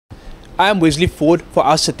I am Wesley Ford for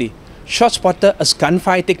our city. Shotspotter is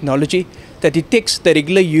gunfire technology that detects the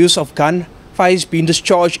regular use of gunfires being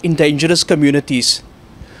discharged in dangerous communities.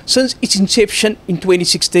 Since its inception in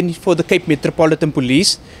 2016 for the Cape Metropolitan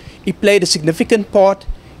Police, it played a significant part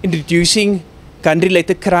in reducing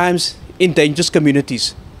gun-related crimes in dangerous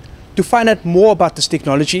communities. To find out more about this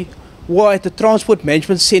technology, we're at the Transport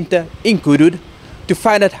Management Centre in Goodwood to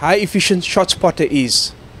find out how efficient Shotspotter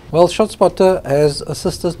is. Well, Shotspotter has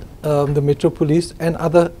assisted the Metro Police and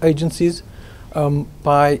other agencies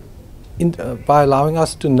by allowing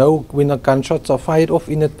us to know when gunshots are fired off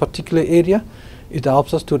in a particular area. It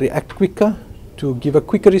helps us to react quicker, to give a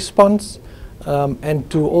quicker response, and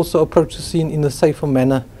to also approach the scene in a safer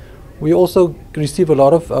manner. We also receive a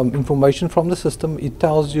lot of information from the system. It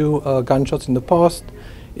tells you gunshots in the past.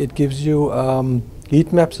 It gives you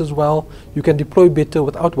heat maps as well. You can deploy better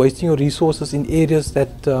without wasting your resources in areas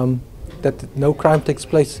that no crime takes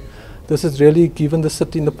place. This has really given the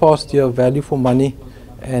city in the past year value for money,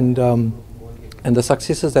 and the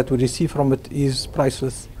successes that we receive from it is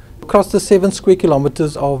priceless. Across the 7 square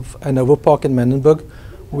kilometers of Hanover Park and Manenburg,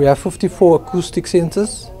 we have 54 acoustic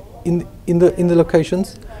sensors in the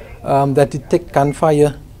locations that detect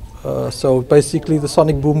gunfire. So basically the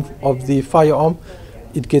sonic boom of the firearm,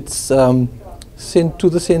 it gets sent to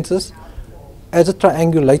the sensors. As it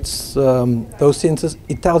triangulates those sensors,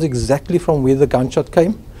 it tells exactly from where the gunshot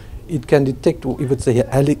came. It can detect if it's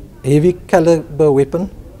a heavy caliber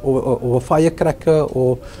weapon or a firecracker,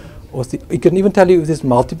 or it can even tell you if there's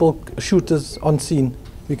multiple shooters on scene.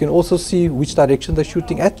 We can also see which direction they're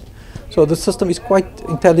shooting at. So the system is quite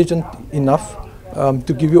intelligent enough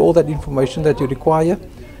to give you all that information that you require.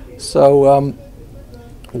 So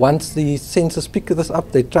once the sensors pick this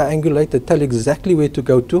up, they triangulate, they tell you exactly where to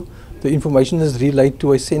go to. The information is relayed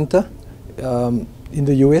to a center in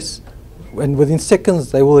the US, and within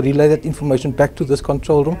seconds they will relay that information back to this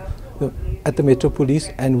control room at the Metro Police,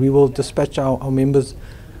 and we will dispatch our members.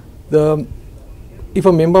 If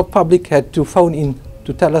a member of public had to phone in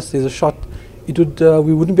to tell us there's a shot,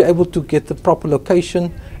 we wouldn't be able to get the proper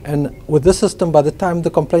location, and with this system, by the time the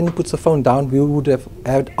complainant puts the phone down, we would have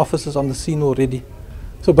had officers on the scene already.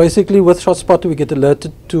 So basically with Shotspotter we get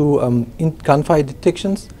alerted to gunfire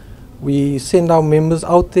detections. We send our members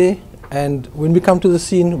out there, and when we come to the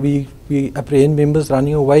scene, we apprehend members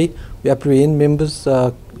running away, we apprehend members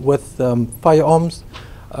with firearms.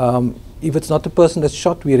 If it's not the person that's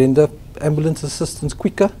shot, we render ambulance assistance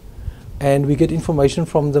quicker, and we get information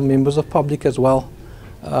from the members of public as well.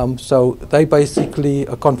 So they basically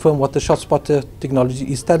confirm what the Shotspotter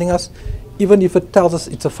technology is telling us. Even if it tells us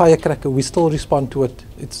it's a firecracker, we still respond to it.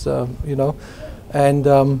 It's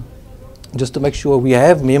and just to make sure we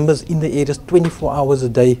have members in the areas 24 hours a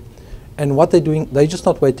day. And what they're doing, they're just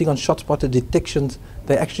not waiting on Shotspotter detections.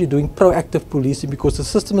 They're actually doing proactive policing, because the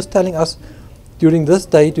system is telling us during this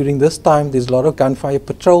day, during this time, there's a lot of gunfire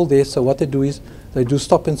patrol there. So what they do is they do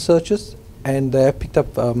stop and searches, and they have picked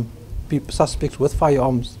up suspects with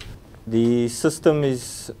firearms. The system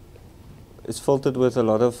is filtered with a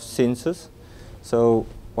lot of sensors. So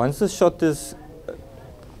once the shot is,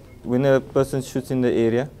 when a person shoots in the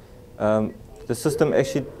area, the system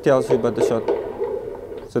actually tells you about the shot.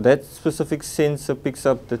 So that specific sensor picks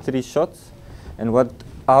up the 3 shots, and what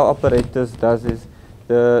our operators does is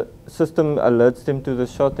the system alerts them to the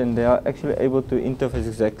shot, and they are actually able to interface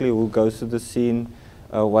exactly who goes to the scene,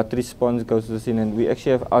 what response goes to the scene, and we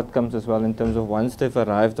actually have outcomes as well in terms of once they've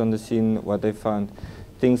arrived on the scene, what they found.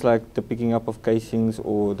 Things like the picking up of casings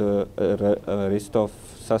or the arrest of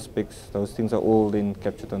suspects, those things are all then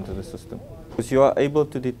captured onto the system. Because you are able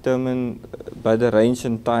to determine by the range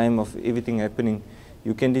and time of everything happening,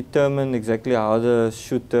 you can determine exactly how the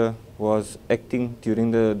shooter was acting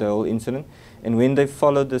during the whole incident. And when they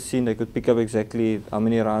followed the scene, they could pick up exactly how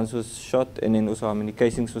many rounds was shot, and then also how many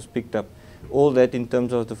casings was picked up. All that in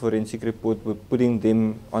terms of the forensic report, we're putting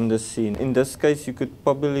them on the scene. In this case, you could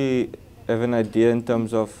probably have an idea in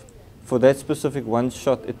terms of, for that specific one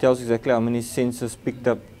shot, it tells exactly how many sensors picked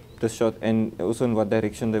up the shot and also in what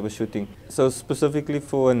direction they were shooting. So specifically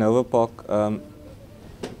for Hanover Park,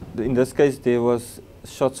 in this case there was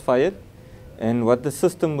shots fired, and what the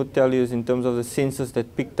system would tell you is in terms of the sensors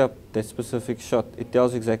that picked up that specific shot, it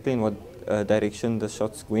tells exactly in what direction the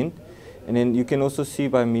shots went. And then you can also see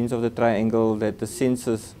by means of the triangle that the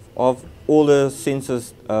sensors, of all the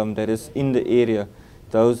sensors that is in the area,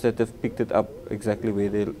 those that have picked it up exactly where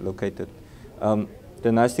they're located.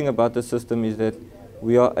 The nice thing about the system is that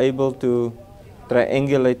we are able to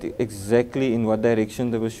triangulate exactly in what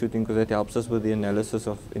direction they were shooting, because that helps us with the analysis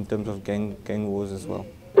of in terms of gang wars as well.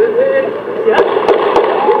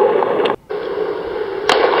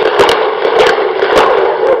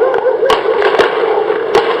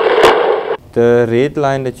 The red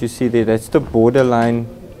line that you see there, that's the borderline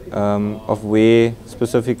of where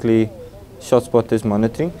specifically Shotspotter is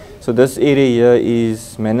monitoring. So this area here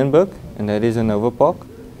is Manenburg, and that is Hanover Park.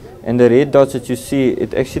 And the red dots that you see,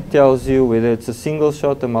 it actually tells you whether it's a single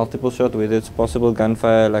shot, a multiple shot, whether it's possible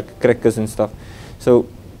gunfire like crackers and stuff. So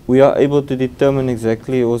we are able to determine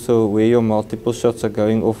exactly also where your multiple shots are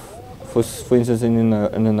going off, for instance in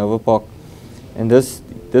Hanover Park. And this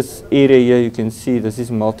area here, you can see this is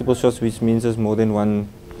multiple shots, which means there's more than one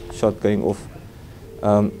shot going off.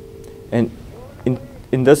 And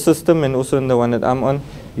in this system, and also in the one that I'm on,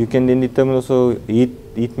 you can then determine also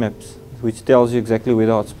heat maps, which tells you exactly where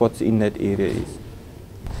the hotspots in that area is.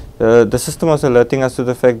 The system was alerting us to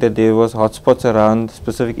the fact that there was hotspots around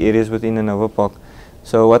specific areas within Hanover Park.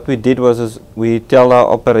 So what we did was we tell our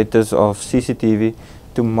operators of CCTV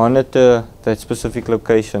to monitor that specific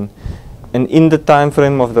location. And in the time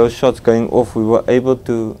frame of those shots going off, we were able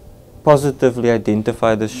to positively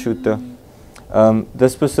identify the shooter.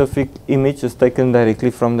 This specific image is taken directly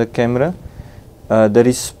from the camera. The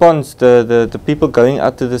response, the people going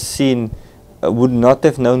out to the scene would not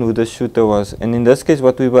have known who the shooter was. And in this case,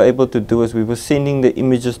 what we were able to do is we were sending the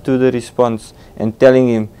images to the response and telling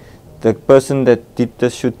him the person that did the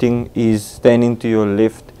shooting is standing to your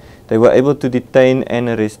left. They were able to detain and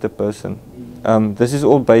arrest the person. This is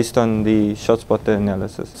all based on the Shotspotter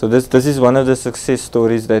analysis. So this is one of the success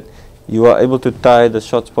stories, that you are able to tie the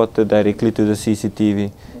Shotspotter directly to the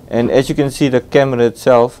CCTV. And as you can see, the camera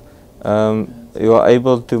itself, you are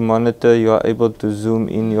able to monitor, you are able to zoom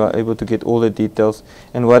in, you are able to get all the details.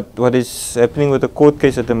 And what is happening with the court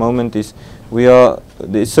case at the moment is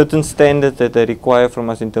there's certain standards that they require from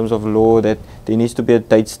us in terms of law, that there needs to be a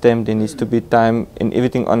date stamp, there needs to be time and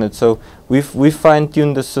everything on it. So we've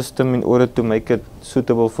fine-tuned the system in order to make it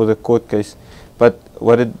suitable for the court case. But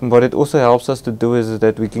what it also helps us to do is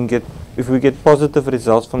that we can get, if we get positive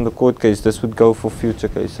results from the court case, this would go for future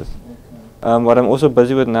cases. What I'm also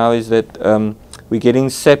busy with now is that we're getting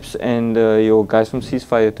SAPs and your guys from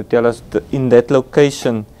Ceasefire to tell us in that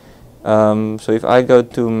location. So if I go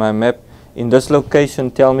to my map, in this location,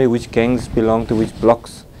 tell me which gangs belong to which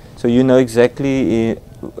blocks. So you know exactly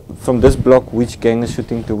from this block which gang is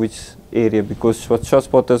shooting to which area. Because what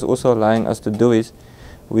Shotspotter is also allowing us to do is,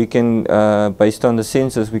 we can, based on the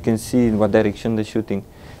sensors, we can see in what direction they're shooting.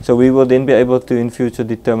 So we will then be able to in future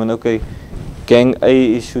determine, okay, gang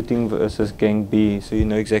A is shooting versus gang B, so you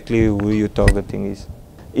know exactly who your targeting is.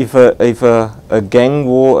 If a gang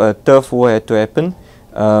war, a turf war had to happen,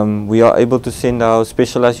 we are able to send our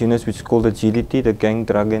specialized units, which is called the GDT, the Gang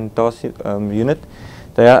Drug and Task Unit.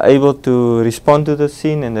 They are able to respond to the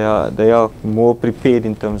scene, and they are more prepared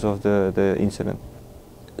in terms of the incident.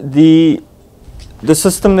 The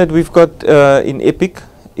system that we've got in EPIC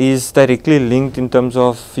is directly linked in terms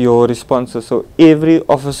of your responses. So every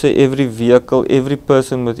officer, every vehicle, every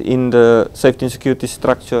person within the safety and security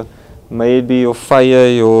structure, may it be your fire,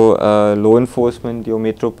 your law enforcement, your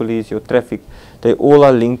metro police, your traffic, they all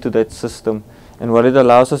are linked to that system. And what it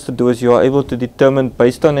allows us to do is you are able to determine,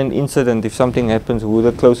 based on an incident, if something happens, who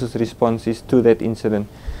the closest response is to that incident.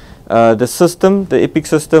 The system, the EPIC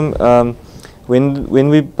system, when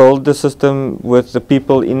we build the system with the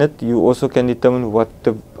people in it, you also can determine what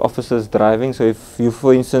the officer is driving. So if you,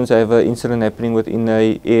 for instance, have an incident happening within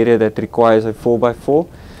an area that requires a 4x4,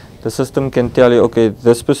 the system can tell you, okay,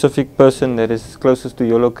 this specific person that is closest to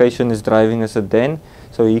your location is driving a sedan,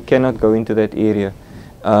 so he cannot go into that area.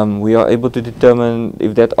 We are able to determine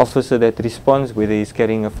if that officer that responds, whether he's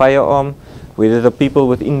carrying a firearm, whether the people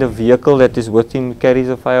within the vehicle that is with him carries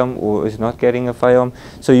a firearm or is not carrying a firearm.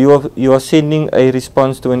 So you are sending a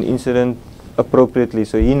response to an incident appropriately,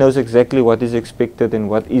 so he knows exactly what is expected and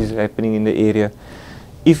what is happening in the area.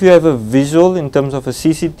 If you have a visual in terms of a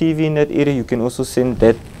CCTV in that area, you can also send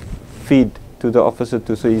that feed to the officer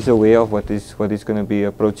too, so he's aware of what is going to be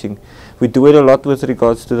approaching. We do it a lot with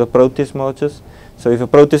regards to the protest marches. So if a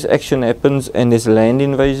protest action happens and there's land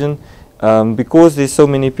invasion, because there's so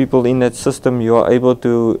many people in that system, you are able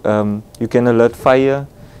to, you can alert fire,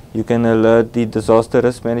 you can alert the disaster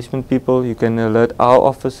risk management people, you can alert our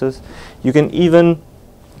officers, you can even,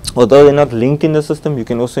 although they're not linked in the system, you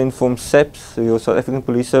can also inform SAPs, so your South African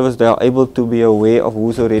Police Service, they are able to be aware of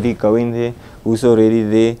who's already going there, who's already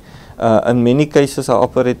there. In many cases, our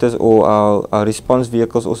operators or our response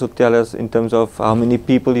vehicles also tell us in terms of how many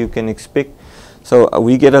people you can expect. So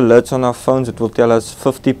we get alerts on our phones, it will tell us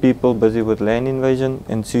 50 people busy with land invasion,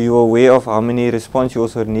 and so you're aware of how many response you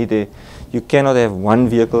also need there. You cannot have one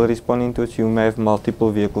vehicle responding to it, you may have multiple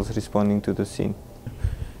vehicles responding to the scene.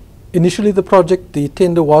 Initially the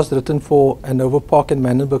tender was written for Hanover Park and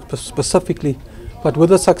Manenburg specifically, But with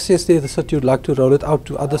the success there, the city would like to roll it out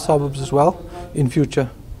to other suburbs as well in future.